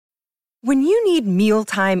When you need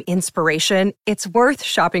mealtime inspiration, it's worth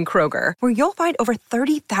shopping Kroger, where you'll find over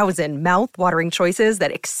 30,000 mouth-watering choices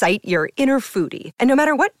that excite your inner foodie. And no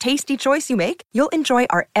matter what tasty choice you make, you'll enjoy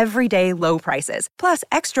our everyday low prices, plus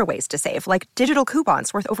extra ways to save, like digital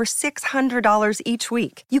coupons worth over $600 each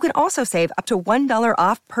week. You can also save up to $1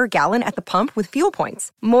 off per gallon at the pump with fuel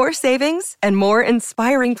points. More savings and more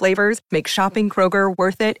inspiring flavors make shopping Kroger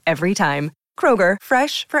worth it every time. Kroger,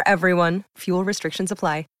 fresh for everyone. Fuel restrictions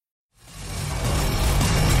apply.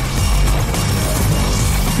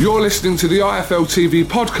 You're listening to the IFL TV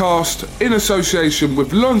podcast in association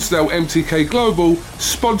with Lonsdale MTK Global,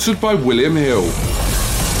 sponsored by William Hill.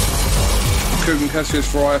 Kugan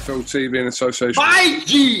Cassius for IFL TV in association. My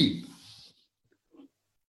G!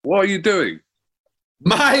 What are you doing?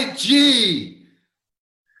 My G!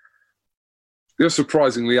 You're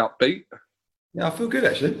surprisingly upbeat. Yeah, I feel good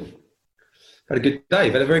actually. Had a good day.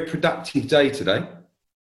 Had a very productive day today.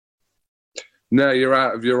 Now you're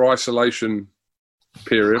out of your isolation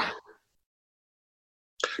period.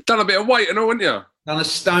 Done a bit of weight and all, haven't you? Done a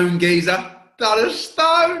stone, geezer. Done a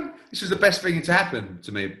stone. This was the best thing to happen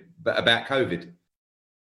to me about COVID.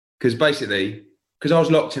 Because basically, because I was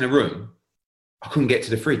locked in a room, I couldn't get to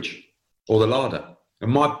the fridge or the larder. And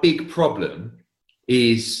my big problem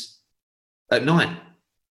is at night.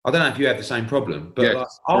 I don't know if you have the same problem, but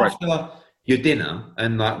yes, like after your dinner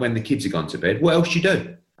and like when the kids have gone to bed, what else do you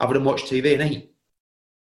do other than watch TV and eat?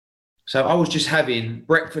 So I was just having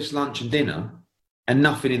breakfast, lunch and dinner and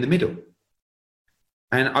nothing in the middle.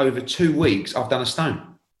 And over 2 weeks, I've done a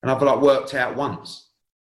stone and I've like worked out once.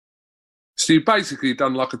 So you've basically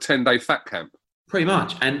done like a 10-day fat camp. Pretty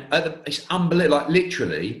much. And it's unbelievable. Like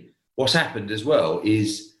literally what's happened as well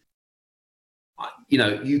is, you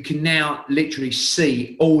know, you can now literally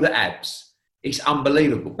see all the abs. It's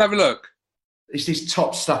unbelievable. Have a look. It's this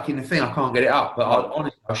top stuck in the thing. I can't get it up, but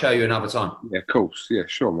honestly, I'll show you another time. Yeah, of course. Yeah,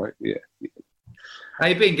 sure, mate. Yeah. How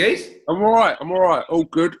you been, Geese? I'm all right. All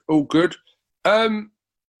good. All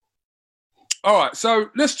right, so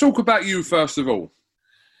let's talk about you first of all.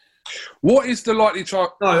 What is the likely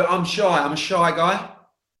chance? No, I'm shy. I'm a shy guy.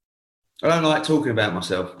 I don't like talking about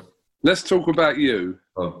myself. Let's talk about you.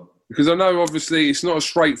 Oh. Because I know, obviously, it's not as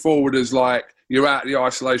straightforward as, like, you're out of the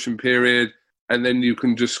isolation period and then you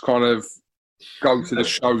can just kind of go to the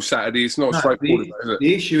show Saturday. It's not straightforward, is it?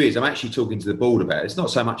 The issue is I'm actually talking to the board about it. It's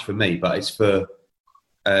not so much for me, but it's for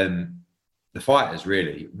the fighters,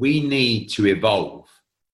 really. We need to evolve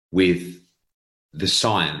with the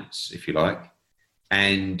science, if you like.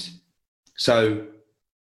 And so,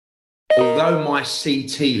 although my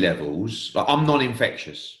CT levels, like I'm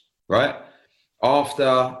non-infectious, right?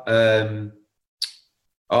 After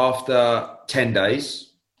 10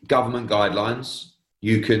 days, government guidelines,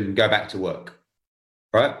 you can go back to work,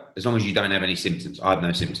 right? As long as you don't have any symptoms. I have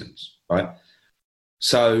no symptoms, right?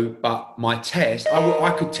 So, but my test,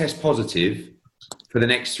 I could test positive for the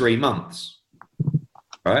next 3 months,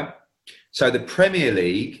 right? So the Premier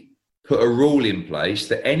League put a rule in place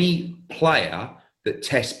that any player that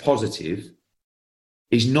tests positive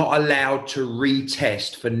is not allowed to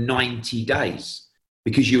retest for 90 days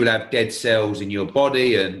because you will have dead cells in your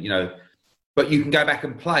body and, you know, but you can go back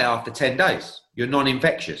and play after 10 days. You're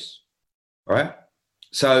non-infectious, right?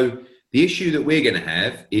 So the issue that we're going to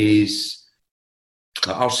have is,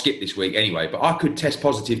 I'll skip this week anyway, but I could test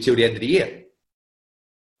positive till the end of the year,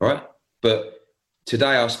 right? But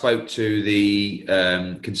today I spoke to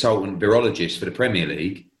the consultant virologist for the Premier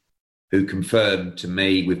League who confirmed to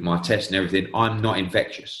me with my test and everything, I'm not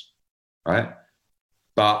infectious, right?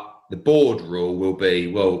 But the board rule will be,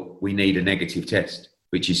 well, we need a negative test,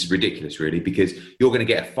 which is ridiculous, really, because you're going to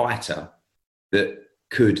get a fighter that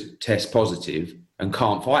could test positive and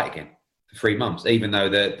can't fight again for 3 months, even though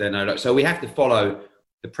they're no... So we have to follow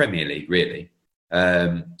the Premier League, really.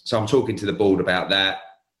 So I'm talking to the board about that.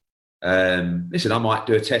 Listen, I might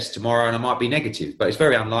do a test tomorrow and I might be negative, but it's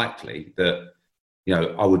very unlikely that, you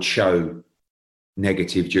know, I would show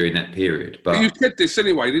negative during that period. But you said this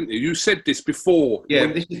anyway, didn't you? You said this before. Yeah,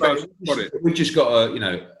 we've just got to, you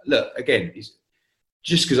know, look, again, it's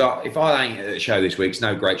just because if I ain't at the show this week, it's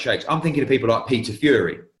no great shakes. I'm thinking of people like Peter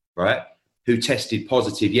Fury, right, who tested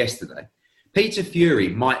positive yesterday. Peter Fury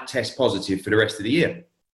might test positive for the rest of the year.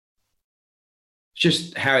 It's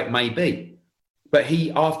just how it may be. But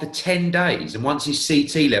he, after 10 days, and once his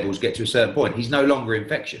CT levels get to a certain point, he's no longer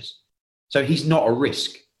infectious. So he's not a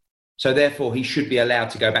risk. So therefore, he should be allowed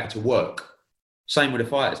to go back to work. Same with the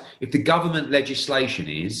fighters. If the government legislation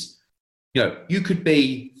is, you know, you could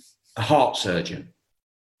be a heart surgeon,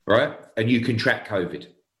 right? And you contract COVID.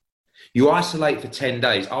 You isolate for 10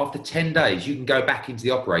 days. After 10 days, you can go back into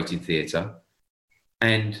the operating theatre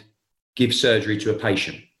and give surgery to a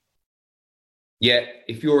patient. Yet,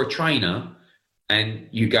 if you're a trainer and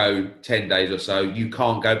you go 10 days or so, you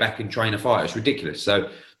can't go back and train a fighter. It's ridiculous. So,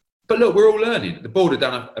 but look, we're all learning. The board have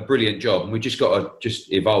done a brilliant job, and we've just got to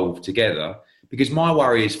just evolve together. Because my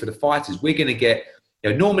worry is for the fighters, we're going to get,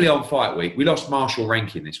 normally on fight week, we lost Marshall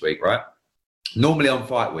Rankin this week, right? Normally on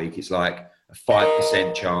fight week, it's like a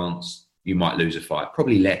 5% chance you might lose a fight,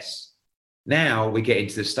 probably less. Now we get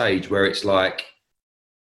into the stage where it's like,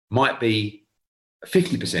 might be a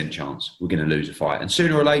 50% chance we're going to lose a fight. And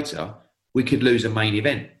sooner or later, we could lose a main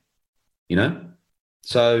event,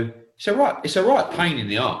 So it's a right pain in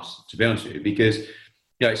the arse, to be honest with you, because,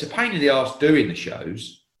 it's a pain in the arse doing the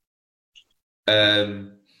shows,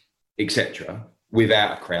 etc.,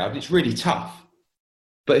 without a crowd. It's really tough.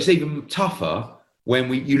 But it's even tougher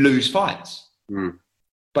when you lose fights.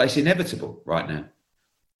 But it's inevitable right now.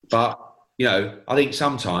 But, I think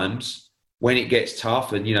sometimes when it gets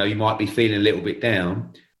tough and, you might be feeling a little bit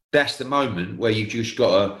down, that's the moment where you've just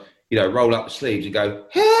got to, roll up the sleeves and go,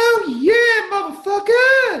 hell yeah,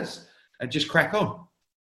 motherfuckers! And just crack on.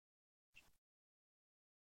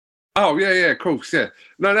 Oh, yeah, of course, yeah.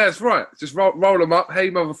 No, that's right. Just roll them up. Hey,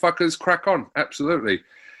 motherfuckers, crack on. Absolutely.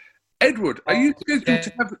 Edward, are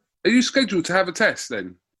you scheduled to have a test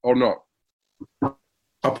then, or not?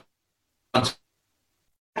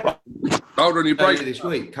 Hold on, you're breaking this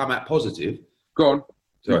week. Come out positive. Go on.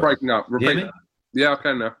 You're breaking up. Repeat. Yeah, I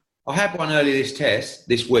can now. I had one earlier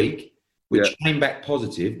this week, which came back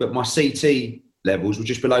positive, but my CT levels were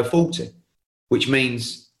just below 40, which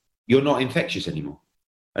means you're not infectious anymore.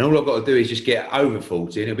 And all I've got to do is just get over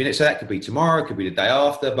 40. And so that could be tomorrow, it could be the day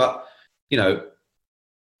after, but, it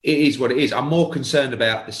is what it is. I'm more concerned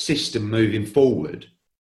about the system moving forward.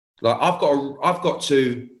 Like I've got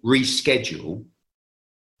to reschedule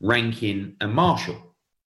Rankin and Marshall,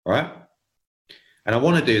 right? And I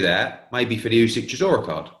want to do that maybe for the Usyk Chisora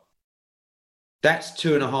card. That's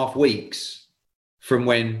 2.5 weeks from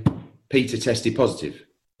when Peter tested positive,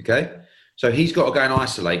 okay? So he's got to go and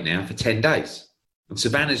isolate now for 10 days. And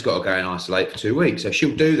Savannah's got to go and isolate for 2 weeks. So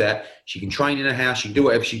she'll do that. She can train in her house. She can do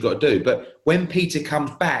whatever she's got to do. But when Peter comes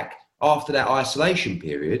back after that isolation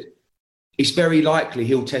period, it's very likely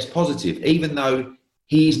he'll test positive, even though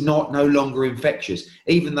he's no longer infectious,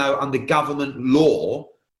 even though under government law,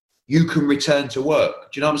 you can return to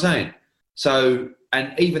work. Do you know what I'm saying? So,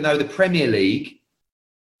 and even though the Premier League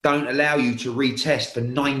don't allow you to retest for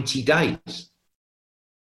 90 days.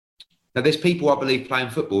 Now, there's people, I believe, playing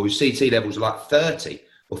football whose CT levels are like 30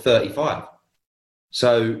 or 35.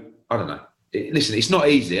 So, I don't know. Listen, it's not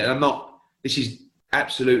easy. And this is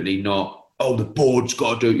absolutely not, the board's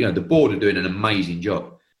got to do, the board are doing an amazing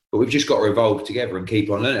job. But we've just got to evolve together and keep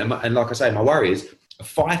on learning. And like I say, my worry is a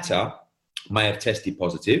fighter may have tested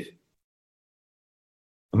positive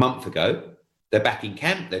a month ago. They're back in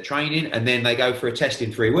camp, they're training, and then they go for a test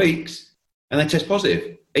in 3 weeks and they test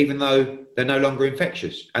positive, even though they're no longer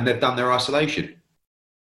infectious and they've done their isolation.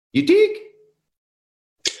 You dig?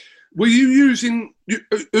 Were you using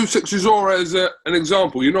Usyk Chisora as an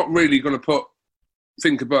example? You're not really going to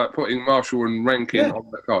think about putting Marshall and Rankin on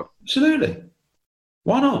that card? Absolutely.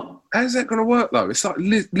 Why not? How's that going to work, though? It's like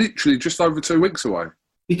literally just over 2 weeks away.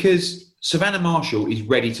 Because Savannah Marshall is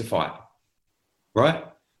ready to fight, right?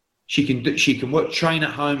 She can work, train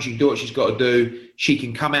at home. She can do what she's got to do. She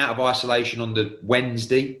can come out of isolation on the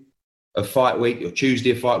Wednesday of fight week or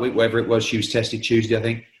Tuesday of fight week, whatever it was. She was tested Tuesday, I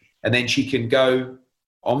think. And then she can go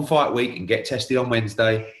on fight week and get tested on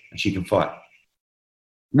Wednesday and she can fight.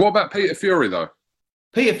 What about Peter Fury, though?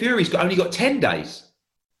 Peter Fury's only got 10 days.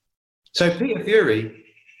 So Peter Fury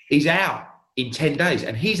is out in 10 days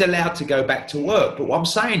and he's allowed to go back to work. But what I'm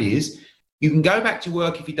saying is you can go back to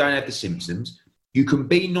work if you don't have the symptoms. You can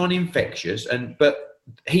be non-infectious, but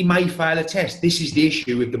he may fail a test. This is the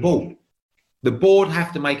issue with the board. The board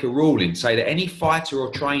have to make a ruling, say that any fighter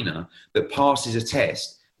or trainer that passes a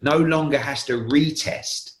test no longer has to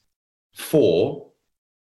retest for,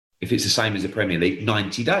 if it's the same as the Premier League,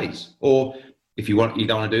 90 days. Or if you don't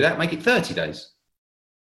want to do that, make it 30 days.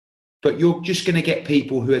 But you're just going to get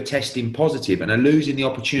people who are testing positive and are losing the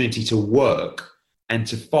opportunity to work and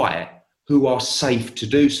to fight who are safe to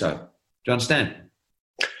do so. Do you understand?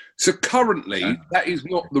 So currently, that is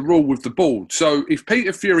not the rule with the board. So if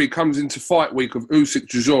Peter Fury comes into fight week of Usyk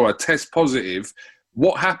Chisora, test positive,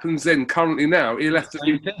 what happens then currently now? He'll have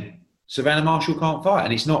to... Savannah Marshall can't fight,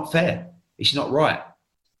 and it's not fair. It's not right.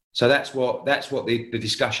 So that's what the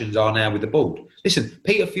discussions are now with the board. Listen,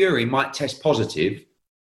 Peter Fury might test positive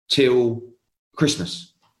till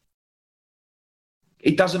Christmas.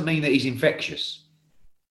 It doesn't mean that he's infectious.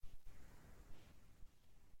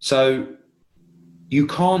 So you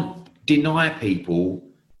can't deny people.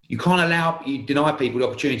 You can't deny people the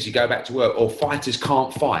opportunity to go back to work, or fighters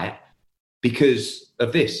can't fight because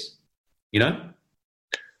of this. You know.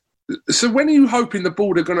 So when are you hoping the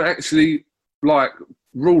board are going to actually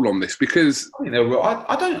rule on this? Because I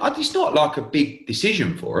think it's not like a big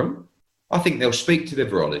decision for them. I think they'll speak to the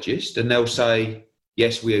virologist and they'll say,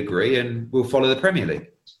 yes, we agree, and we'll follow the Premier League.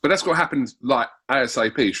 But that's got to happen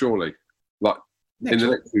ASAP, surely. In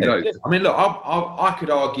the next few days. I mean, look, I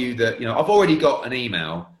could argue that, I've already got an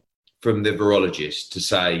email from the virologist to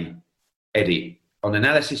say, Eddie, on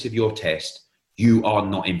analysis of your test, you are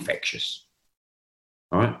not infectious.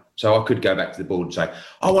 All right? So I could go back to the board and say,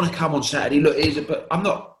 I want to come on Saturday. Look, but I'm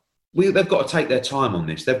not. They've got to take their time on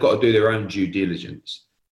this. They've got to do their own due diligence.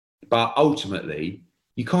 But ultimately,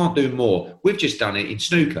 you can't do more. We've just done it in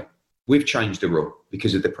snooker. We've changed the rule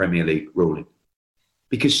because of the Premier League ruling.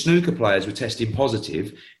 Because snooker players were testing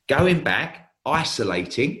positive, going back,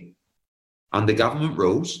 isolating under government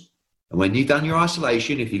rules. And when you've done your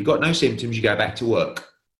isolation, if you've got no symptoms, you go back to work.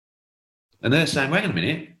 And they're saying, wait a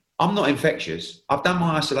minute, I'm not infectious. I've done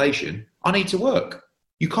my isolation. I need to work.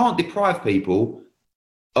 You can't deprive people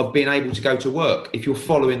of being able to go to work if you're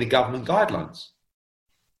following the government guidelines.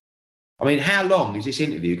 I mean, how long is this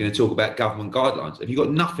interview going to talk about government guidelines? Have you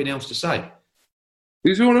got nothing else to say?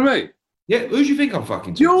 Who's talking to me? Yeah, who do you think I'm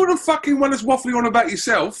fucking talking? You're the fucking one that's waffling on about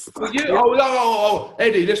yourself.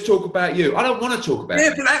 Eddie, let's talk about you. I don't want to talk about you.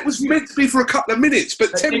 Yeah, but that was meant to be for a couple of minutes,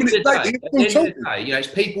 but 10 minutes later, you're still talking. It's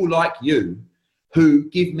people like you who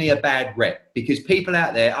give me a bad rep, because people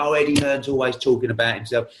out there, Eddie Hearn's always talking about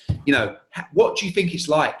himself. What do you think it's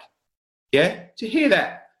like? Yeah? To hear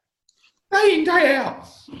that day in, day out.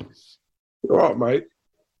 All right, mate.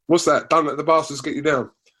 What's that? Don't let the bastards get you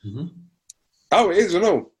down. Mm-hmm. Oh, it is, I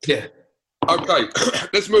know. Yeah. Okay,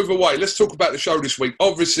 let's move away. Let's talk about the show this week.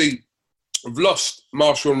 Obviously, we've lost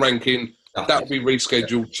Marshall and Rankin. That'll be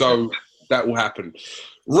rescheduled, so that will happen.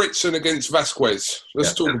 Ritson against Vasquez.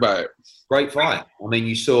 Let's talk about it. Great fight. I mean,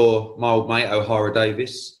 you saw my old mate, O'Hara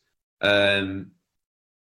Davis. Miguel,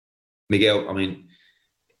 I mean,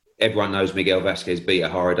 everyone knows Miguel Vasquez beat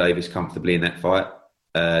O'Hara Davis comfortably in that fight.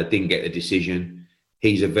 Didn't get the decision.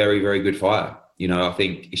 He's a very, very good fighter. I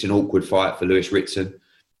think it's an awkward fight for Lewis Ritson.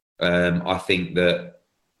 I think that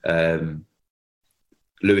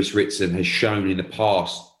Lewis Ritson has shown in the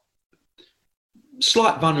past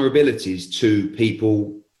slight vulnerabilities to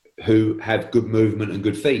people who have good movement and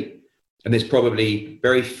good feet. And there's probably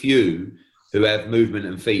very few who have movement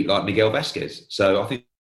and feet like Miguel Vasquez. So I think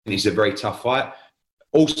it's a very tough fight.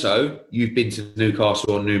 Also, you've been to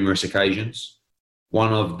Newcastle on numerous occasions.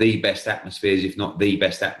 One of the best atmospheres, if not the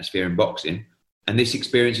best atmosphere in boxing. And this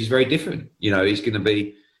experience is very different. He's going to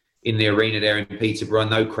be in the arena there in Peterborough,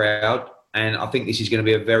 no crowd. And I think this is going to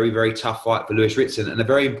be a very, very tough fight for Lewis Ritson, and a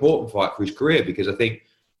very important fight for his career, because I think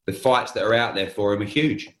the fights that are out there for him are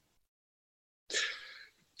huge.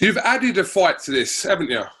 You've added a fight to this, haven't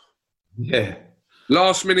you? Yeah.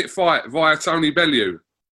 Last minute fight via Tony Bellew.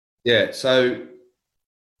 Yeah, so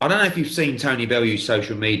I don't know if you've seen Tony Bellew's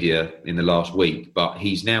social media in the last week, but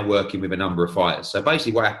he's now working with a number of fighters. So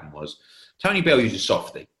basically what happened was, Tony Bellew's a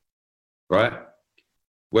softie, right?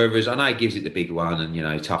 Whereas I know he gives it the big one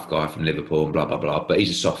and, tough guy from Liverpool and blah, blah, blah, but he's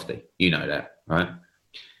a softie. You know that, right?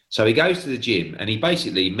 So he goes to the gym and he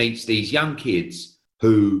basically meets these young kids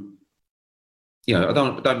who, I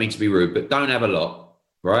don't mean to be rude, but don't have a lot,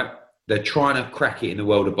 right? They're trying to crack it in the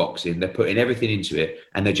world of boxing. They're putting everything into it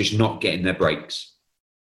and they're just not getting their breaks,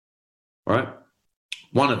 right?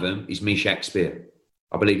 One of them is Mishak Spear.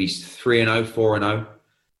 I believe he's 3-0, 4-0.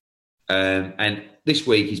 And this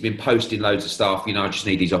week he's been posting loads of stuff. I just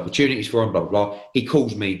need these opportunities for him, blah, blah, blah. He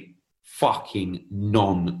calls me fucking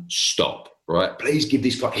non-stop, right? Please give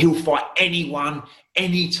this guy, he'll fight anyone,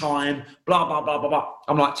 anytime, blah, blah, blah, blah, blah.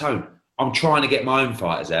 I'm like, Tone, I'm trying to get my own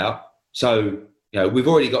fighters out. So, we've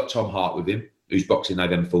already got Tom Hart with him, who's boxing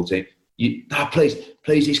November 14th.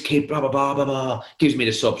 Please, this kid, blah, blah, blah, blah, blah. Gives me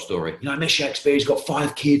the sob story. Mishak Spear, he's got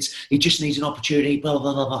 5 kids. He just needs an opportunity, blah,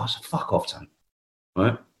 blah, blah, blah. So fuck off, Tone,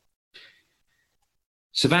 right?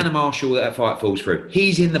 Savannah Marshall, that fight falls through.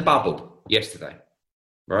 He's in the bubble yesterday,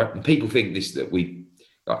 right? And people think that we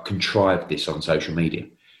contrived this on social media.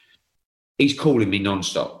 He's calling me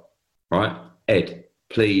non-stop, right? Ed,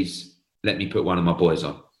 please let me put one of my boys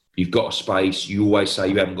on. You've got a space. You always say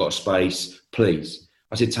you haven't got a space. Please.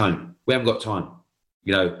 I said, Tone, we haven't got time.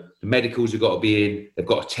 The medicals have got to be in. They've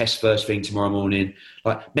got a test first thing tomorrow morning.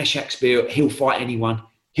 Like, Mishak Spear, he'll fight anyone.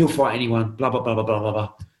 Blah, blah, blah, blah, blah, blah,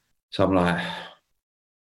 blah. So I'm like...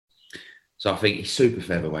 So I think he's super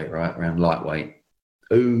featherweight, right? Around lightweight.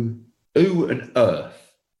 Who on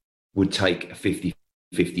earth would take a 50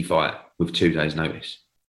 50 fight with 2 days' notice.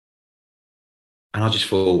 And I just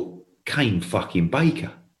thought, Kane fucking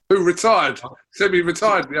Baker. Who retired?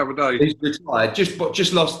 Semi-retired the other day. He's retired.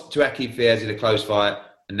 Just lost to Aki Fiaz in a close fight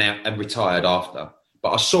and retired after.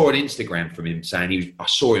 But I saw an Instagram from him saying I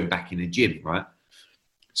saw him back in the gym, right?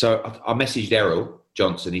 So I messaged Errol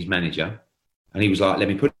Johnson, his manager, and he was like, let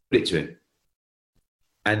me put it to him.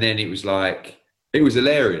 And then it was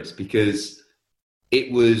hilarious because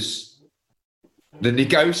it was the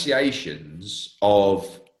negotiations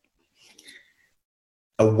of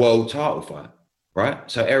a world title fight, right?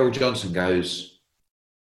 So Errol Johnson goes,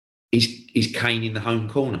 is Kane in the home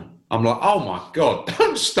corner? I'm like, oh my God,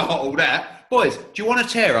 don't start all that. Boys, do you want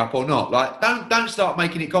to tear up or not? Like, don't start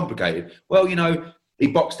making it complicated. Well, he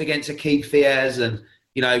boxed against Akeem Fiaz and,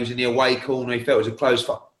 he was in the away corner. He felt it was a close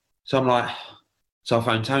fight. So I'm like, so I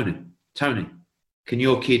phoned Tony. Tony, can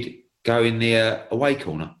your kid go in the away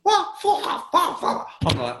corner? What?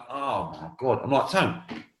 I'm like, oh my God. I'm like, Tony.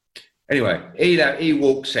 Anyway, he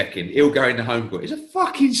walks second. He'll go in the home court. It's a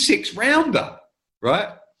fucking 6-rounder, right?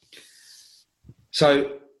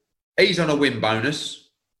 So he's on a win bonus.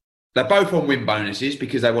 They're both on win bonuses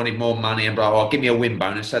because they wanted more money and blah, blah, give me a win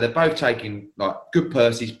bonus. So they're both taking like good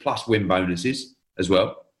purses plus win bonuses as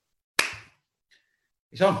well.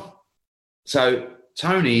 It's on. So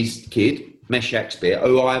Tony's kid, Meshach Spear,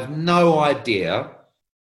 who I have no idea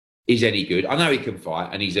is any good. I know he can fight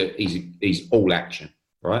and he's all action,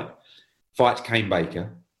 right? Fights Kane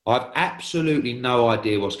Baker. I have absolutely no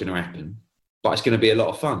idea what's going to happen, but it's going to be a lot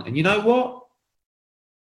of fun. And you know what?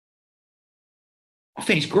 I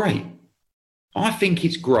think it's great. I think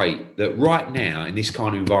it's great that right now in this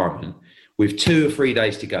kind of environment, with 2 or 3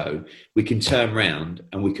 days to go, we can turn around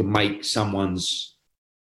and we can make someone's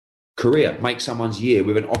career, make someone's year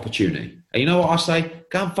with an opportunity. And you know what I say?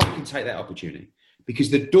 Go and fucking take that opportunity. Because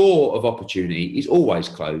the door of opportunity is always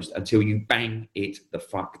closed until you bang it the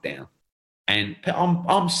fuck down. And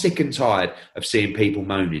I'm sick and tired of seeing people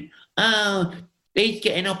moaning, oh, he's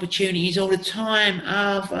getting opportunities all the time.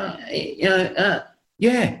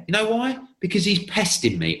 Yeah, you know why? Because he's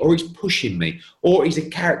pesting me, or he's pushing me, or he's a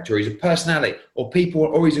character, he's a personality, or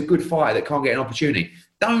he's a good fighter that can't get an opportunity.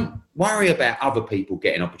 Don't worry about other people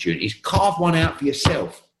getting opportunities. Carve one out for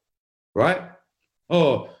yourself, right?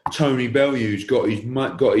 Oh, Tony Bellew's got his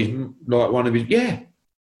like one of his, yeah.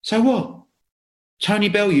 So what? Tony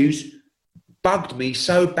Bellew's bugged me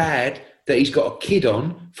so bad that he's got a kid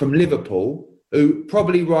on from Liverpool who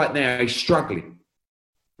probably right now is struggling,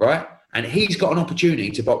 right? And he's got an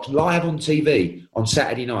opportunity to box live on TV on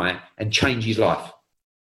Saturday night and change his life.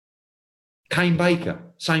 Kane Baker,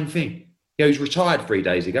 same thing. He was retired 3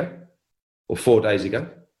 days ago or 4 days ago,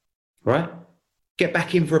 right? Get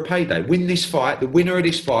back in for a payday. Win this fight. The winner of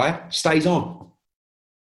this fight stays on.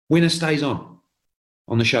 Winner stays on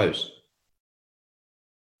the shows.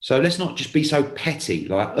 So let's not just be so petty,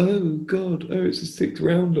 like, oh, God, oh, it's a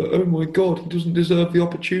 6-rounder. Oh, my God, he doesn't deserve the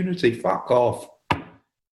opportunity. Fuck off.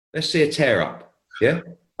 Let's see a tear up, yeah?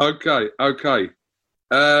 Okay.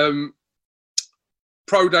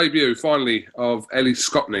 Pro debut, finally, of Ellie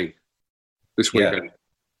Scottney this weekend. Yeah.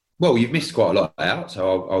 Well, you've missed quite a lot out,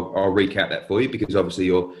 so I'll recap that for you because obviously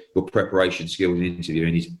your preparation skills in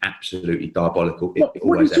interviewing is absolutely diabolical.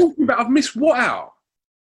 What are you talking about? I've missed what out?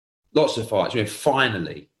 Lots of fights. You know,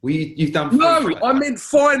 finally. You've done... No, I meant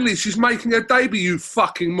finally she's making her debut, you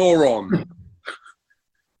fucking moron.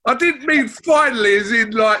 I didn't mean finally as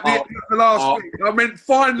in like the last week. I meant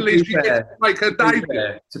finally she gets to make her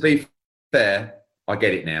debut. To be fair, I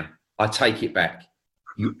get it now. I take it back.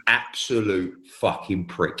 You absolute fucking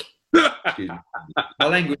prick. My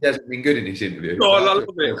language hasn't been good in this interview. Oh, I love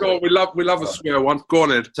it. Go on, we love a swear one. Go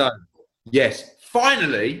on, Ed. So, yes,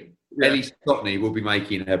 finally, Ellie Scottney will be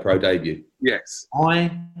making her pro debut. Yes. I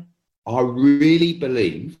really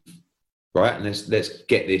believe, right, and let's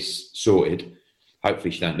get this sorted.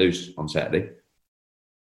 Hopefully she don't lose on Saturday.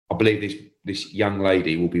 I believe this young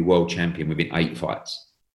lady will be world champion within 8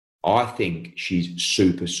 fights. I think she's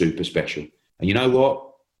super, super special. And you know what?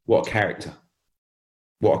 What a character.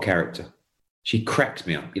 What a character. She cracks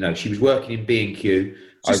me up. You know, she was working in B&Q.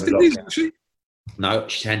 Isn't she? No,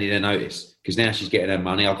 she's handed her notice because now she's getting her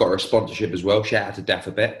money. I've got her a sponsorship as well. Shout out to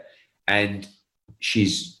Daffabet. And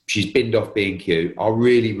she's binned off B&Q. I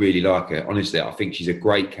really, really like her. Honestly, I think she's a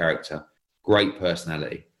great character. Great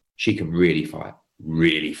personality. She can really fight.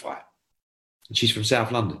 Really fight. And she's from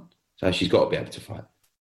South London. So she's got to be able to fight.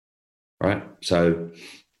 Right? So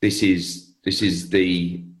this is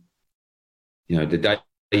the, you know, the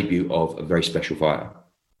debut of a very special fighter.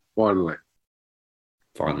 Finally.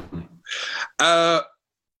 Finally.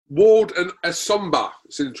 Ward and Asomba.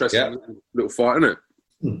 It's an interesting little fight, isn't it?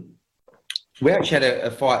 We actually had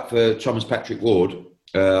a fight for Thomas Patrick Ward.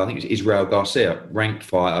 I think it was Israel Garcia, ranked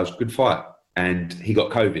fight. It was a good fight. And he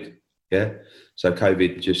got COVID. Yeah. So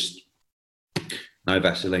COVID, just no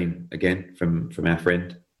Vaseline again from our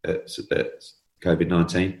friend at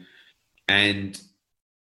COVID-19. And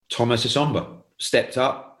Thomas Asomba stepped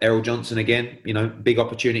up. Errol Johnson again, big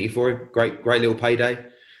opportunity for him. Great little payday.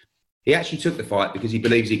 He actually took the fight because he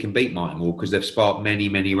believes he can beat Martin Ward because they've sparred many,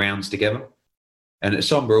 many rounds together. And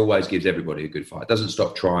Asomba always gives everybody a good fight. Doesn't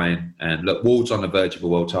stop trying. And look, Ward's on the verge of a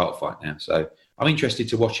world title fight now. So I'm interested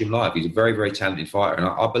to watch him live. He's a very, very talented fighter. And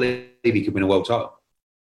I believe he could win a world title.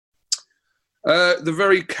 The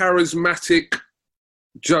very charismatic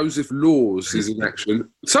Joseph Laws is in action.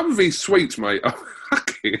 Some of his tweets, mate. I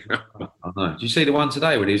know. Did you see the one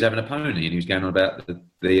today when he was having a pony and he was going on about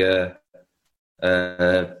the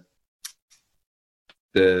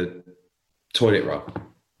toilet roll?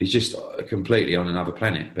 He's just completely on another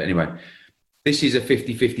planet. But anyway, this is a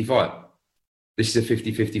 50-50 fight. This is a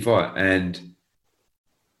 50-50 fight. And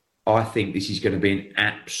I think this is going to be an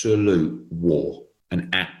absolute war. An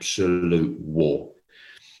absolute war.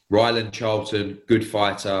 Ryland Charlton, good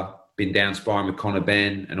fighter, been down sparring with Conor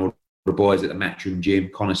Benn and all the boys at the Matchroom gym.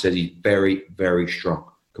 Conor says he's very, very strong.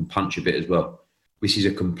 Can punch a bit as well. This is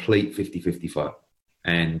a complete 50-50 fight.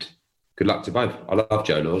 And good luck to both. I love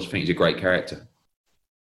Joe Laws. I think he's a great character.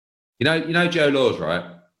 You know Joe Laws, right?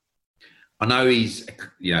 I know he's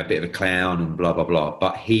a bit of a clown and blah, blah, blah,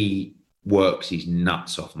 but he works his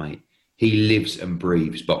nuts off, mate. He lives and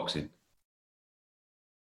breathes boxing.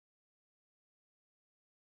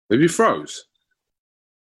 Have you froze?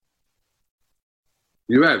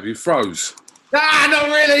 You have? You froze? Ah, not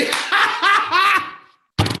really.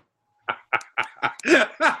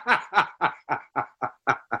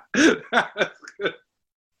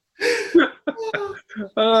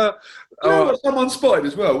 What someone spotted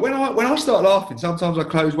as well. When I start laughing, sometimes I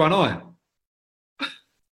close one eye.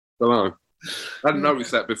 Don't know. I hadn't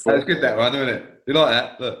noticed that before. That's good, that one, isn't it? You like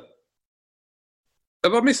that? Look.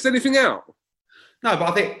 Have I missed anything out? No, but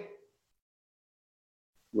I think...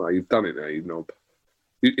 No, you've done it now, you knob.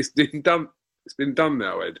 It's been done. It's been done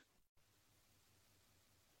now, Ed.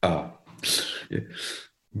 Oh. Yeah.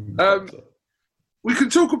 We can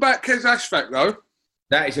talk about Kes Ashfaq, though.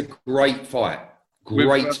 That is a great fight.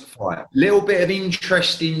 Great fight. Little bit of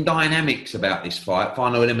interesting dynamics about this fight.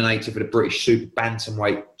 Final eliminator for the British Super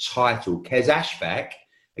Bantamweight title. Kes Ashfaq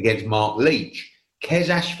against Mark Leach. Kes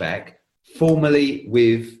Ashfaq, formerly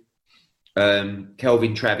with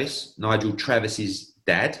Kelvin Travis, Nigel Travis's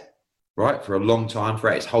dad, right, for a long time,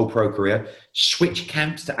 throughout his whole pro career. Switched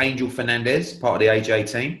camps to Angel Fernandez, part of the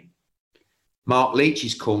AJ team. Mark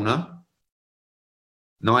Leach's corner,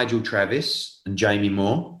 Nigel Travis and Jamie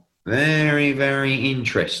Moore. Very, very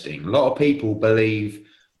interesting. A lot of people believe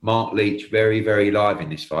Mark Leach very, very live in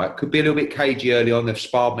this fight. Could be a little bit cagey early on. They've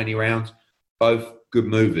sparred many rounds. Both good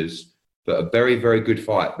movers, but a very, very good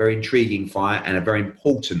fight. Very intriguing fight and a very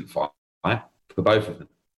important fight for both of them.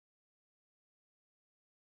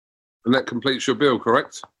 And that completes your bill,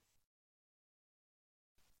 correct?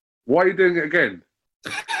 Why are you doing it again?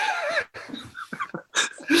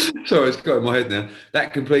 Sorry, it's got in my head now.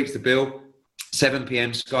 That completes the bill. 7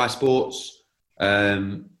 p.m. Sky Sports,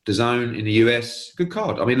 The Zone in the US. Good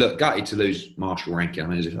card. I mean, look, gutted to lose Marshall Rankin. I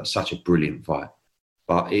mean, it's such a brilliant fight.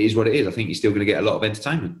 But it is what it is. I think you're still going to get a lot of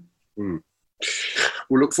entertainment. We'll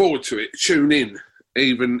look forward to it. Tune in,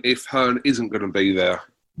 even if Hearn isn't going to be there.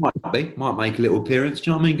 Might be. Might make a little appearance. Do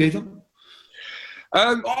you know what I mean, Geether?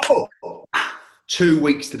 2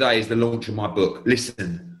 weeks today is the launch of my book.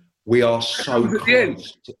 Listen, we are so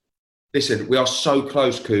close. Listen, we are so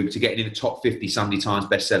close, Coog, to getting in the top 50 Sunday Times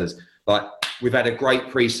bestsellers. Like, we've had a great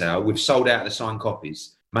pre-sale. We've sold out the signed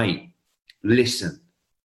copies. Mate, listen.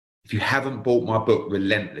 If you haven't bought my book,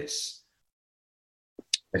 Relentless,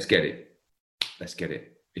 let's get it. Let's get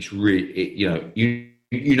it. It's really,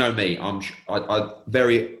 you know me. I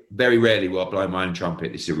very, very rarely will I blow my own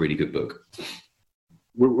trumpet. This is a really good book.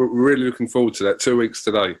 We're really looking forward to that. 2 weeks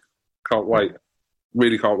today. Can't wait.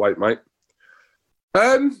 Really can't wait, mate.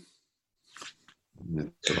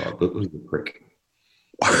 Prick.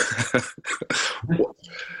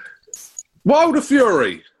 Wilder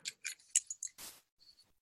Fury.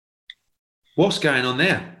 What's going on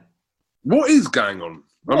there? What is going on?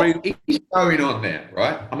 What is going on there,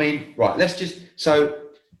 right? I mean, right, let's just... So,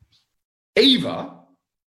 either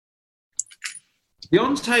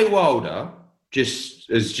Deontay Wilder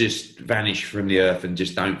has just vanished from the earth and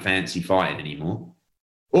just don't fancy fighting anymore,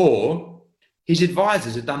 or his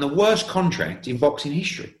advisors have done the worst contract in boxing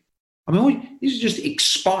history. I mean, this is just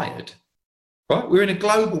expired, right? We're in a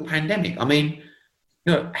global pandemic. I mean,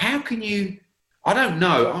 No, how can you? I don't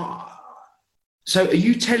know. So are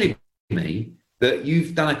you telling me that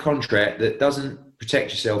you've done a contract that doesn't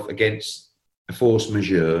protect yourself against a force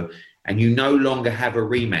majeure and you no longer have a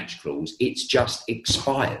rematch clause? It's just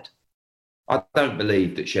expired. I don't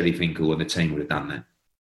believe that Shelley Finkel and the team would have done that.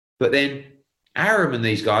 But then Aram and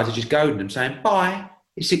these guys are just goading them saying, bye,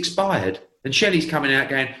 it's expired. And Shelley's coming out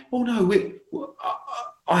going, oh no,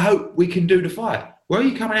 I hope we can do the fight. Where are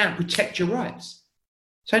you coming out and protect your rights?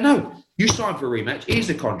 Say, no, you signed for a rematch. Here's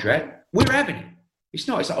the contract. We're having it. It's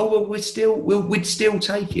not. It's like, oh, well, we'd still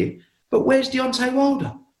take it. But where's Deontay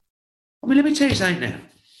Wilder? I mean, let me tell you something now.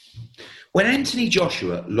 When Anthony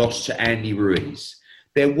Joshua lost to Andy Ruiz,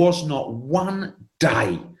 there was not one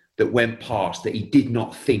day that went past that he did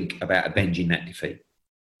not think about avenging that defeat.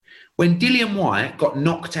 When Dillian Whyte got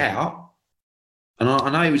knocked out, and I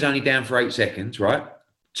know he was only down for 8 seconds, right,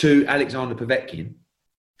 to Alexander Povetkin,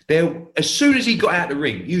 as soon as he got out of the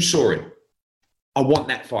ring, you saw him. I want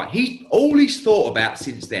that fight. All he's thought about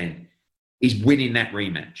since then is winning that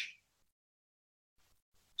rematch.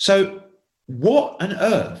 So what on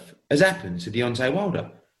earth has happened to Deontay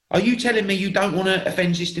Wilder? Are you telling me you don't want to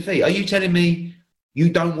avenge this defeat? Are you telling me you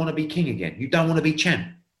don't want to be king again? You don't want to be champ?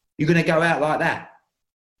 You're going to go out like that?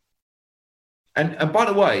 And by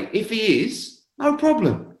the way, if he is, no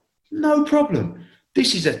problem. No problem.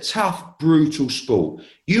 This is a tough, brutal sport.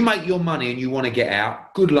 You make your money and you want to get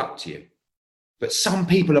out, good luck to you. But some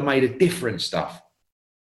people are made of different stuff,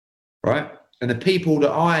 right? And the people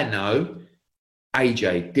that I know,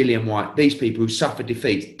 AJ, Dillian Whyte, these people who suffer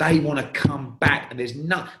defeats, they want to come back, and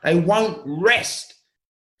they won't rest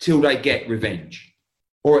till they get revenge,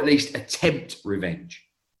 or at least attempt revenge.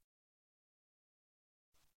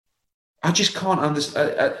 I just can't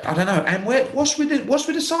understand. I don't know. And what's with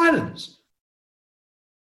the silence?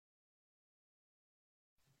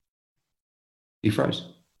 He froze.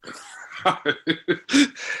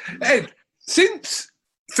 Ed, since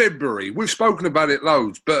February, we've spoken about it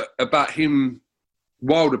loads, but about him,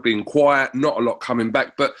 Wilder being quiet, not a lot coming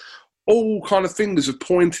back, but all kind of fingers have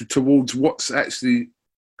pointed towards what's actually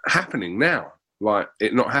happening now, like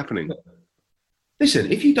it not happening.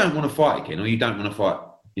 Listen, if you don't want to fight again, or you don't want to fight,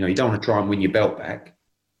 you don't want to try and win your belt back,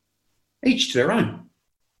 each to their own.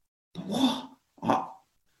 But what?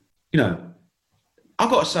 I've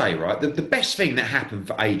got to say, right, the best thing that happened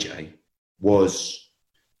for AJ was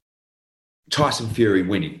Tyson Fury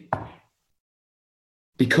winning.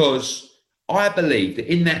 Because I believe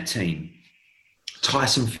that in that team,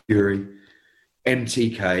 Tyson Fury,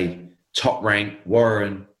 MTK, Top Rank,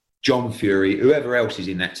 Warren, John Fury, whoever else is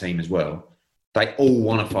in that team as well, they all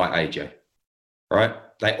want to fight AJ, right?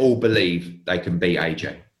 They all believe they can beat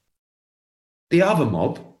AJ. The other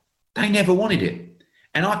mob, they never wanted it.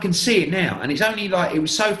 And I can see it now. And it's only like, it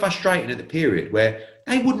was so frustrating at the period where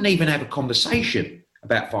they wouldn't even have a conversation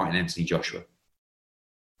about fighting Anthony Joshua,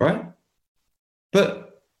 right?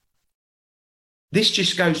 But this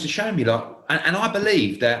just goes to show me, like, and I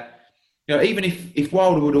believe that, even if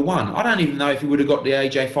Wilder would have won, I don't even know if he would have got the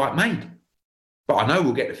AJ fight made. But I know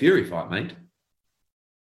we'll get the Fury fight made.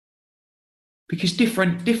 Because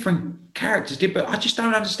different characters did, but I just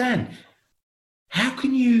don't understand. How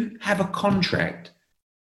can you have a contract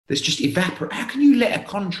that's just evaporate? How can you let a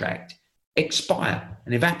contract expire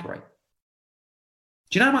and evaporate?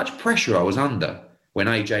 Do you know how much pressure I was under when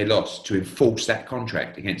AJ lost to enforce that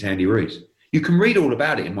contract against Andy Ruiz? You can read all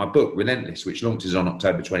about it in my book, Relentless, which launches on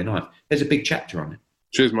October 29th. There's a big chapter on it.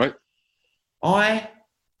 Cheers, mate. I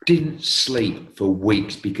didn't sleep for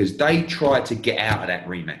weeks because they tried to get out of that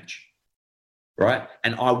rematch, right?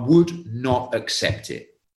 And I would not accept it.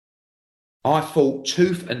 I fought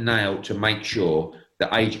tooth and nail to make sure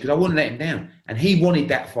that AJ, because I wouldn't let him down. And he wanted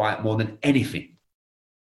that fight more than anything.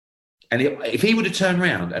 And if he would have turned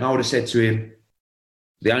around and I would have said to him,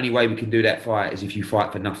 the only way we can do that fight is if you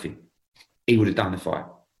fight for nothing, he would have done the fight.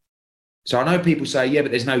 So I know people say, yeah,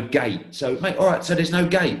 but there's no gate. So, mate, all right, so there's no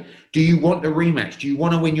gate. Do you want a rematch? Do you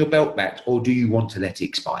want to win your belt back? Or do you want to let it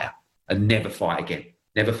expire and never fight again?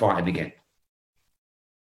 Never fight him again.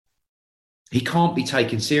 He can't be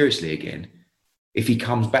taken seriously again if he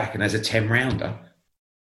comes back and has a 10-rounder.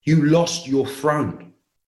 You lost your throne.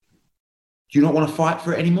 Do you not want to fight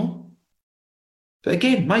for it anymore? But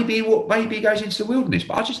again, maybe he goes into the wilderness.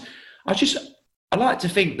 But I like to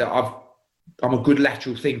think that I'm a good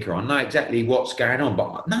lateral thinker. I know exactly what's going on,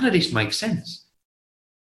 but none of this makes sense.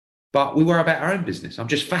 But we worry about our own business. I'm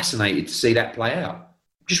just fascinated to see that play out.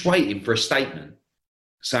 I'm just waiting for a statement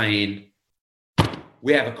saying,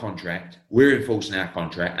 we have a contract, we're enforcing our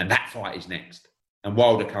contract, and that fight is next. And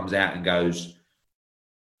Wilder comes out and goes,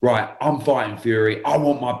 right, I'm fighting Fury, I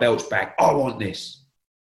want my belts back, I want this.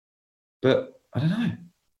 But I don't know.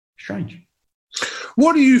 Strange.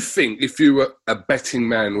 What do you think, if you were a betting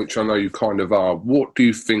man, which I know you kind of are, what do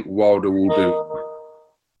you think Wilder will do?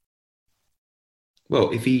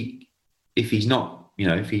 Well, if he's not,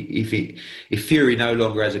 if Fury no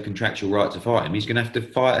longer has a contractual right to fight him, he's going to have to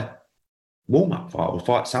fight a warm-up fight or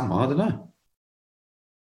fight someone. I don't know.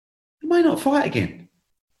 He may not fight again.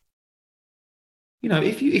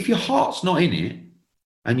 If your heart's not in it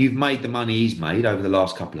and you've made the money he's made over the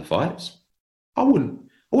last couple of fights, I wouldn't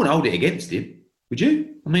hold it against him. Would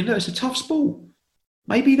you? I mean, look, it's a tough sport.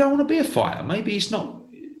 Maybe you don't want to be a fighter. Maybe it's not,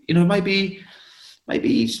 maybe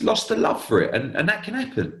he's lost the love for it, and that can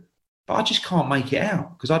happen. But I just can't make it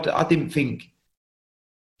out because I didn't think,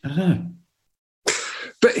 I don't know.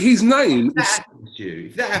 But his name...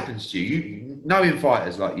 If that happens to you, knowing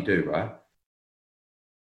fighters like you do, right?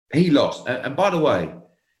 He lost. And by the way,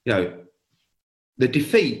 the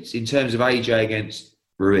defeats in terms of AJ against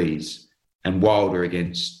Ruiz and Wilder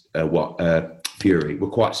against Fury were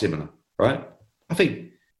quite similar, right? I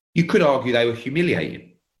think you could argue they were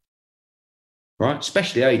humiliating, right?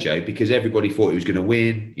 Especially AJ, because everybody thought he was going to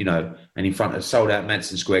win, and in front of sold-out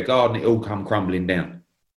Madison Square Garden, it all come crumbling down.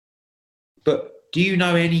 But do you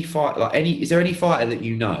know any fight, is there any fighter that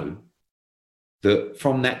you know that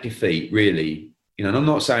from that defeat really, and I'm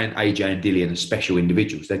not saying AJ and Dillian are special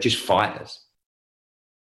individuals, they're just fighters.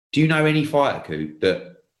 Do you know any fighter, Coop,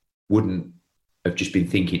 that wouldn't have just been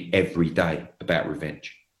thinking every day about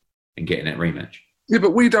revenge and getting that rematch? Yeah,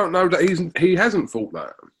 but we don't know that he hasn't thought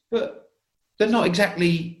that. But they're not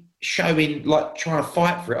exactly showing, trying to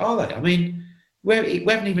fight for it, are they? I mean, we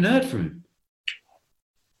haven't even heard from him.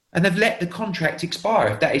 And they've let the contract expire,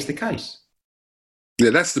 if that is the case. Yeah,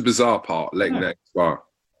 that's the bizarre part, letting that expire.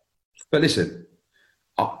 But listen,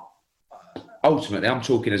 ultimately, I'm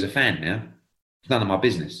talking as a fan now. It's none of my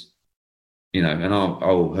business. And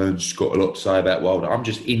Hearn's got a lot to say about Wilder. I'm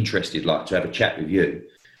just interested, to have a chat with you.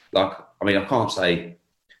 I can't say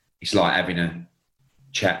it's like having a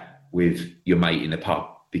chat with your mate in a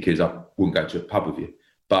pub because I wouldn't go to a pub with you.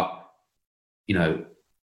 But, you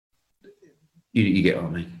get what I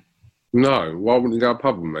mean. No, why wouldn't you go to a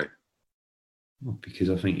pub with me? Well, because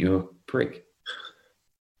I think you're a prick.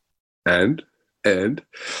 And?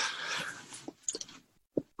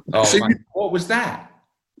 Oh, so mate, what was that?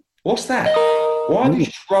 What's that? Why have you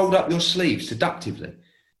just rolled up your sleeves seductively?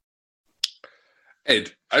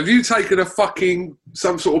 Ed, have you taken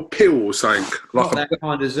some sort of pill or something? Not that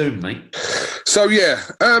kind of Zoom, mate. So, yeah.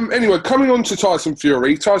 Anyway, coming on to Tyson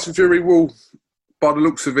Fury. Tyson Fury will, by the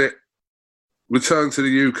looks of it, return to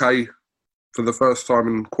the UK for the first time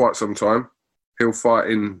in quite some time. He'll fight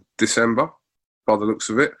in December, by the looks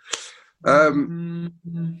of it.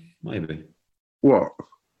 Maybe. What?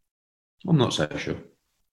 I'm not so sure.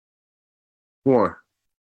 Why?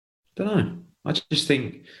 Don't know. I just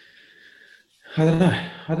think... I don't know.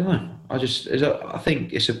 I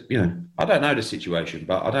think it's I don't know the situation,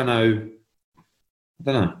 but I don't know.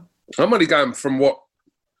 I'm only going from what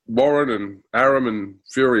Warren and Aram and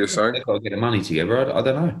Fury are saying. They've got to get the money together. I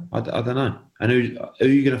don't know. I don't know. And who are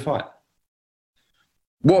you going to fight?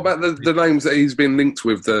 What about the names that he's been linked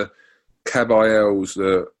with, the Cabayels,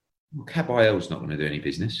 Cabayel's not going to do any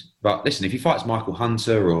business. But listen, if he fights Michael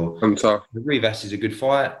Hunter the Rivas is a good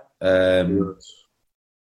fight.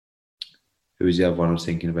 Who is the other one I was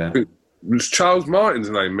thinking about? Was Charles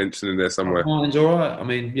Martin's name mentioned in there somewhere? Martin's all right. I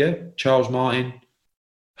mean, yeah, Charles Martin.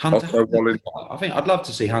 Hunter. I think I'd love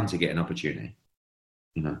to see Hunter get an opportunity.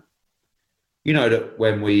 You know that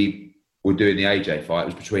when we were doing the AJ fight, it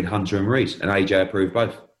was between Hunter and Ruiz, and AJ approved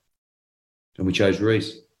both. And we chose Ruiz.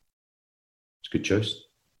 It's a good choice.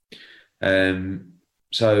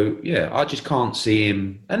 So, yeah, I just can't see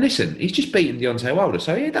him. And listen, he's just beaten Deontay Wilder,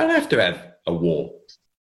 so he don't have to have a war.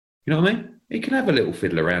 You know what I mean? He can have a little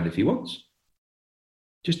fiddle around if he wants.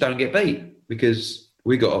 Just don't get beat, because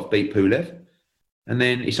we got off beat Pulev, and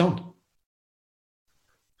then it's on.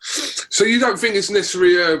 So you don't think it's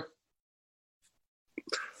necessarily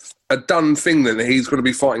a done thing then that he's going to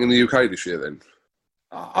be fighting in the UK this year then?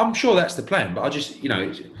 I'm sure that's the plan, but I just, I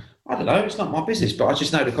don't know, it's not my business, but I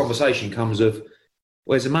just know the conversation comes of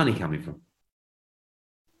where's the money coming from?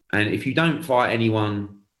 And if you don't fight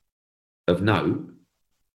anyone of note,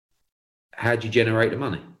 how do you generate the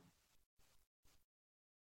money?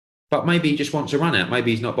 But maybe he just wants a run out.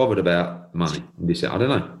 Maybe he's not bothered about money. I don't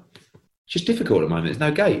know. It's just difficult at the moment. There's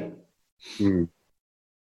no gate.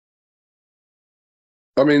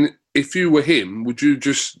 I mean, if you were him, would you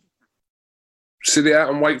just sit it out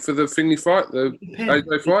and wait for the thingy fight, the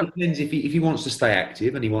AJ fight? It depends. If he wants to stay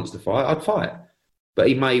active and he wants to fight, I'd fight. But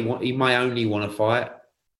he may only want to fight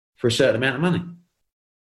for a certain amount of money.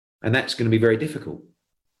 And that's going to be very difficult.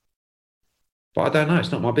 But I don't know.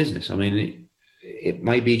 It's not my business. I mean, it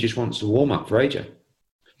maybe he just wants to warm up for AJ.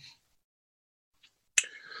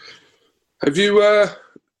 Have you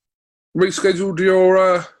rescheduled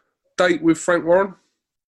your date with Frank Warren?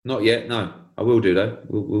 Not yet. No, I will do though.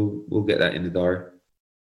 We'll get that in the diary.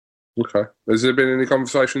 Okay. Has there been any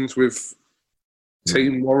conversations with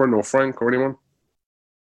Team Warren or Frank or anyone?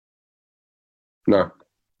 No.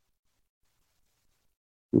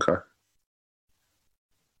 Okay.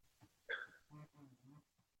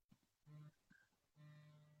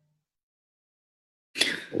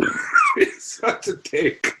 It's such a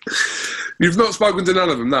dick. You've not spoken to none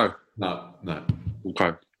of them, no? No.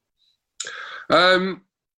 Okay.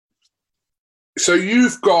 So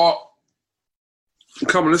you've got...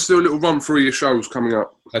 Come on, let's do a little run through your shows coming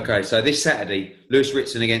up. Okay, so this Saturday, Lewis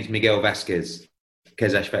Ritson against Miguel Vasquez,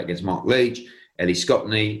 Kez Ashfaq against Mark Leach, Ellie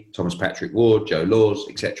Scottney, Thomas Patrick Ward, Joe Laws,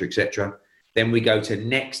 etc., etc. Then we go to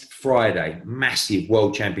next Friday, massive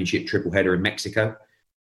World Championship triple header in Mexico.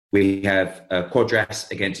 We have Quadras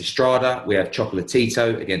against Estrada. We have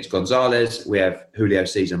Chocolatito against Gonzalez. We have Julio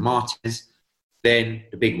Cesar Martinez. Then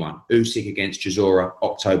the big one, Usyk against Chisora,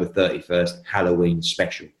 October 31st, Halloween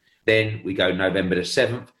special. Then we go November the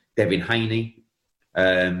 7th, Devin Haney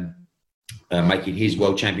making his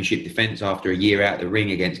World Championship defence after a year out of the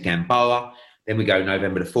ring against Gamboa. Then we go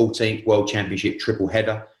November the 14th, World Championship triple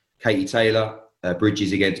header, Katie Taylor,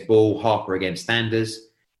 Bridges against Ball, Harper against Sanders.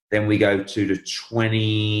 Then we go to the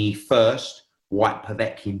 21st, Whyte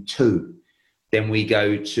Povetkin 2. Then we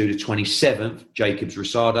go to the 27th, Jacobs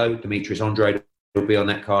Rosado, Demetrius Andrade will be on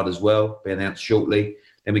that card as well, be announced shortly.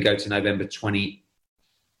 Then we go to November 28th.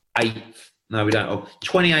 No, we don't. Oh,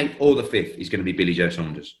 28th or the 5th is going to be Billy Joe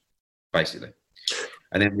Saunders, basically.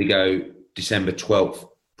 And then we go December 12th,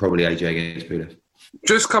 probably AJ against Pulev.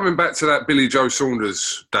 Just coming back to that Billy Joe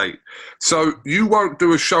Saunders date. So you won't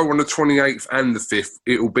do a show on the 28th and the 5th.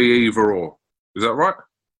 It'll be either or. Is that right?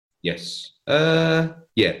 Yes.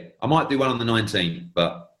 Yeah. I might do one on the 19th,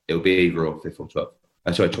 but it'll be either or, 5th or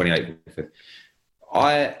 12th. Sorry, 28th or 5th.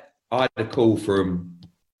 I had a call from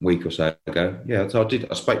a week or so ago. Yeah, so I did.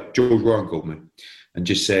 I spoke. George Warren called me and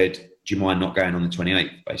just said, do you mind not going on the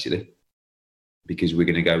 28th, basically? Because we're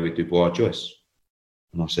going to go with Dubois choice.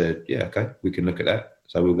 And I said, yeah, okay, we can look at that.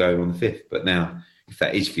 So we'll go on the 5th. But now, if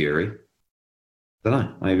that is Fury, I don't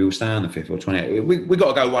know, maybe we'll stay on the 5th or 28th. We've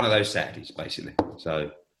got to go one of those Saturdays, basically.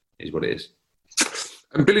 So it is what it is.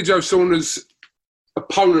 And Billy Joe Saunders,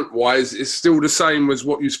 opponent-wise, is still the same as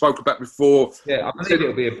what you spoke about before. Yeah, I believe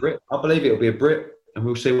it'll be a Brit. And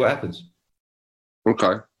we'll see what happens.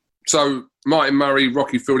 Okay. So Martin Murray,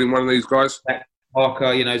 Rocky Fielding, one of these guys? Zach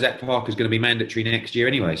Parker, Zach Parker's going to be mandatory next year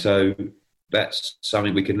anyway. So that's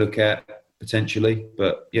something we can look at potentially.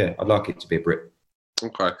 But yeah, I'd like it to be a Brit.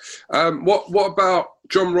 Okay. What about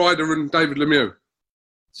John Ryder and David Lemieux?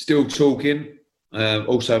 Still talking.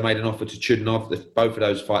 Also made an offer to Chudinov that both of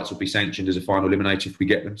those fights will be sanctioned as a final eliminator if we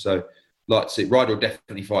get them. So, like to see, Ryder will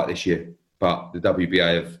definitely fight this year. But the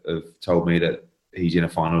WBA have told me that he's in a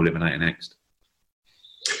final eliminator next.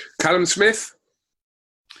 Callum Smith,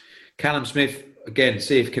 again,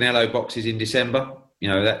 see if Canelo boxes in December.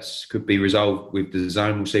 That could be resolved with the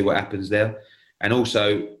zone. We'll see what happens there. And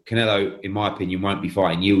also, Canelo, in my opinion, won't be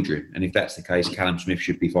fighting Yildirim. And if that's the case, Callum Smith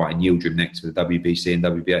should be fighting Yildirim next for the WBC and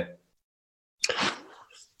WBA.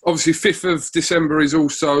 Obviously, 5th of December is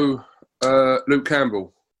also Luke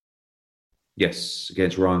Campbell. Yes,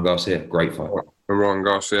 against Ryan Garcia. Great fight. Ryan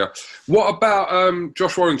Garcia. What about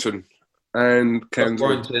Josh Warrington and Kenzo? Josh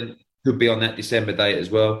Warrington could be on that December date as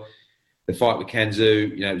well. The fight with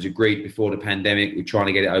Kenzo, it was agreed before the pandemic. We're trying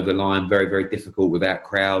to get it over the line. Very, very difficult without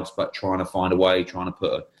crowds, but trying to find a way, trying to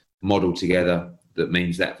put a model together that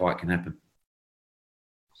means that fight can happen.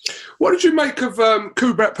 What did you make of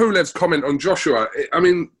Kubrat Pulev's comment on Joshua? I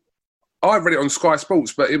mean, I read it on Sky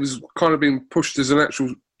Sports, but it was kind of being pushed as an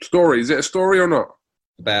actual story. Is it a story or not?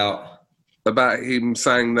 About him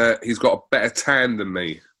saying that he's got a better tan than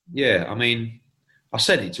me. Yeah, I mean, I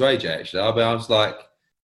said it to AJ, actually. I was like,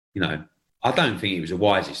 I don't think it was the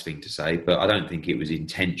wisest thing to say, but I don't think it was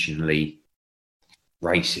intentionally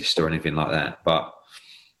racist or anything like that. But,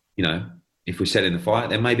 if we said in the fight,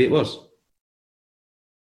 then maybe it was.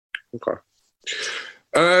 Okay.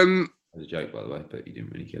 It was a joke, by the way, but you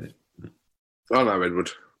didn't really get it. No. I know, Edward.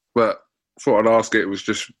 But thought I'd ask it. It was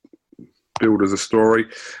just billed as a story.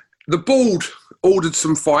 The board ordered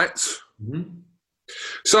some fights. Mm-hmm.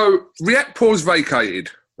 So, Riakpor's vacated.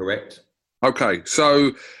 Correct. Okay,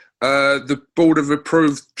 so the board have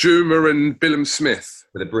approved Juma and Billum Smith.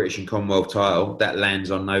 For the British and Commonwealth title, that lands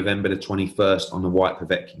on November the 21st on the Whyte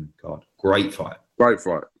Povetkin card. Great fight.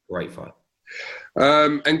 Great fight.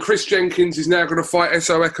 And Chris Jenkins is now going to fight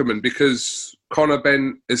Esso Eckerman because Conor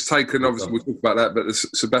Benn has taken, obviously we'll talk about that, but the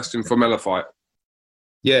Sebastian Formella fight.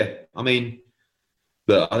 Yeah, I mean,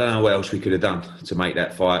 look, I don't know what else we could have done to make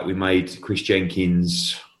that fight. We made Chris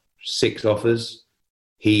Jenkins 6 offers.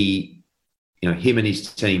 Him and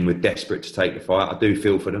his team were desperate to take the fight. I do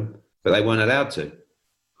feel for them, but they weren't allowed to.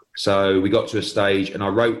 So we got to a stage and I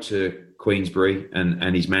wrote to Queensberry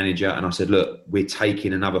and his manager and I said, look, we're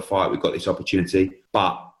taking another fight. We've got this opportunity,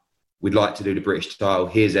 but we'd like to do the British title.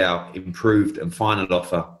 Here's our improved and final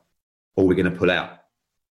offer, or we're going to pull out.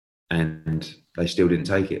 And they still didn't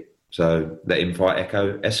take it. So let him fight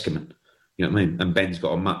Echo Eskerman. You know what I mean? And Ben's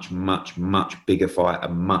got a much, much, much bigger fight, a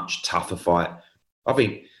much tougher fight. I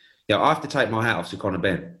think, I have to take my hat off to Conor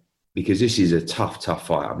Benn because this is a tough, tough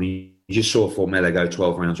fight. I mean, you just saw Formella go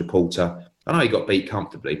 12 rounds with Porter. I know he got beat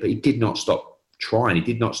comfortably, but he did not stop trying. He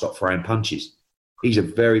did not stop throwing punches. He's a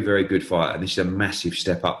very, very good fighter, and this is a massive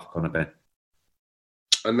step up for Conor Benn.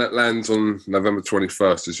 And that lands on November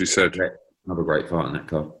 21st, as you said. Another great fight on that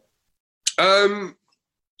card.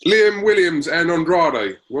 Liam Williams and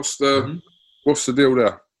Andrade. What's the deal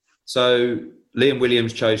there? So Liam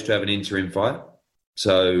Williams chose to have an interim fight.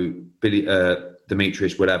 So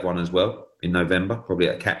Demetrius would have one as well in November, probably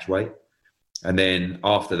at catch weight. And then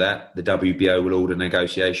after that, the WBO will order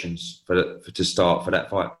negotiations to start for that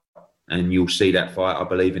fight. And you'll see that fight, I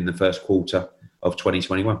believe, in the first quarter of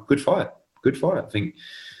 2021. Good fight. I think,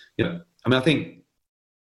 I think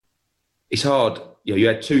it's hard. You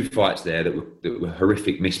had 2 fights there that were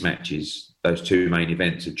horrific mismatches. Those 2 main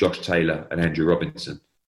events of Josh Taylor and Andrew Robinson,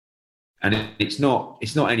 and it's not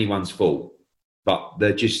anyone's fault, but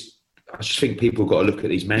I just think people have got to look at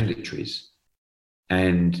these mandatories,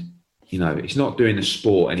 and it's not doing the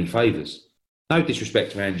sport any favours. No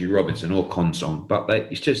disrespect to Andrew Robinson or Consong, but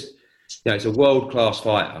it's just it's a world class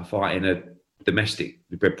fighter fighting a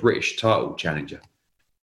British title challenger,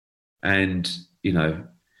 and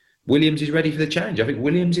Williams is ready for the challenge. I think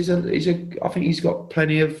Williams I think he's got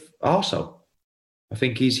plenty of arsehole. I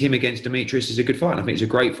think him against Demetrius is a good fight. I think it's a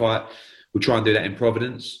great fight. We'll try and do that in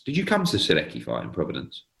Providence. Did you come to the Selecki fight in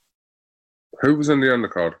Providence? Who was in the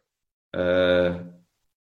undercard?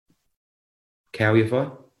 Cowyer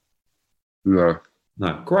fight? No.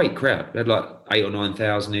 Great crowd. They had like 8,000 or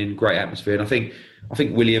 9,000 in. Great atmosphere. And I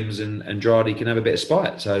think Williams and Andrade can have a bit of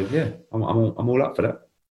spite. So yeah, I'm all up for that.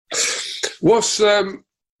 What's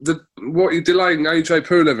what are you delaying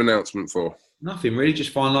AJ-Pulev announcement for? Nothing really,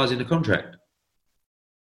 just finalising the contract.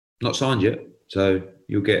 Not signed yet, so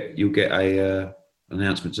you'll get a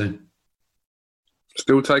announcement soon.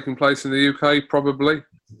 Still taking place in the UK, probably.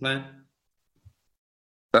 That's the plan.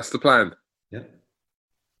 That's the plan. Yeah.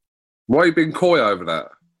 Why are you being coy over that?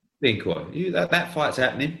 Being coy. That fight's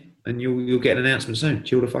happening, and you'll get an announcement soon.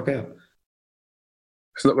 Chill the fuck out.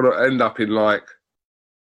 It's not going to end up in like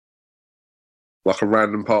a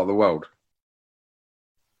random part of the world.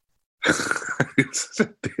 It's such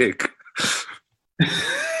a dick.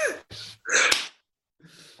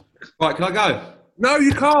 Right, can I go? No,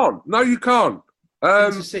 you can't. I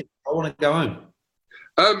want to go home.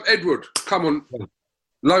 Edward, come on.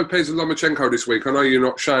 Lopez and Lomachenko this week. I know you're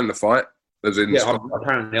not showing the fight.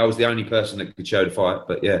 Apparently I was the only person that could show the fight,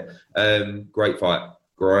 but yeah. Great fight.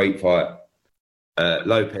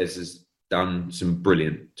 Lopez has done some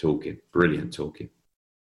brilliant talking.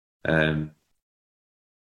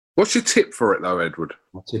 What's your tip for it though, Edward?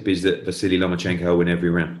 My tip is that Vasily Lomachenko will win every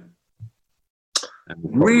round.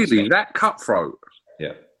 Really? That cutthroat?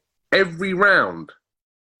 Yeah. Every round?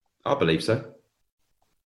 I believe so.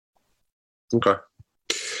 Okay.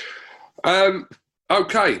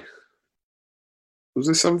 Okay. Was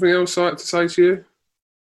there something else I had to say to you?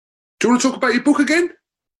 Do you want to talk about your book again?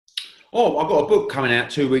 Oh, I've got a book coming out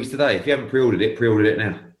 2 weeks today. If you haven't pre-ordered it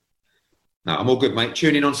now. No, I'm all good, mate.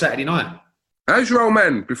 Tune in on Saturday night. How's your old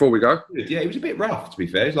man before we go? Yeah, he was a bit rough, to be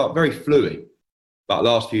fair. He's like very fluey. But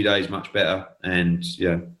last few days, much better. And,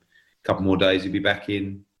 a couple more days, he'll be back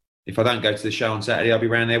in. If I don't go to the show on Saturday, I'll be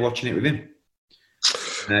around there watching it with him.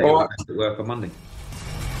 He'll be back at work on Monday.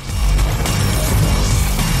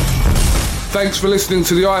 Thanks for listening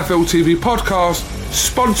to the IFL TV podcast,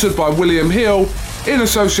 sponsored by William Hill, in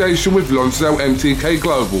association with Lonsdale MTK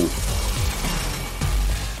Global.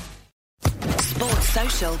 Sports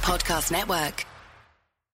Social Podcast Network.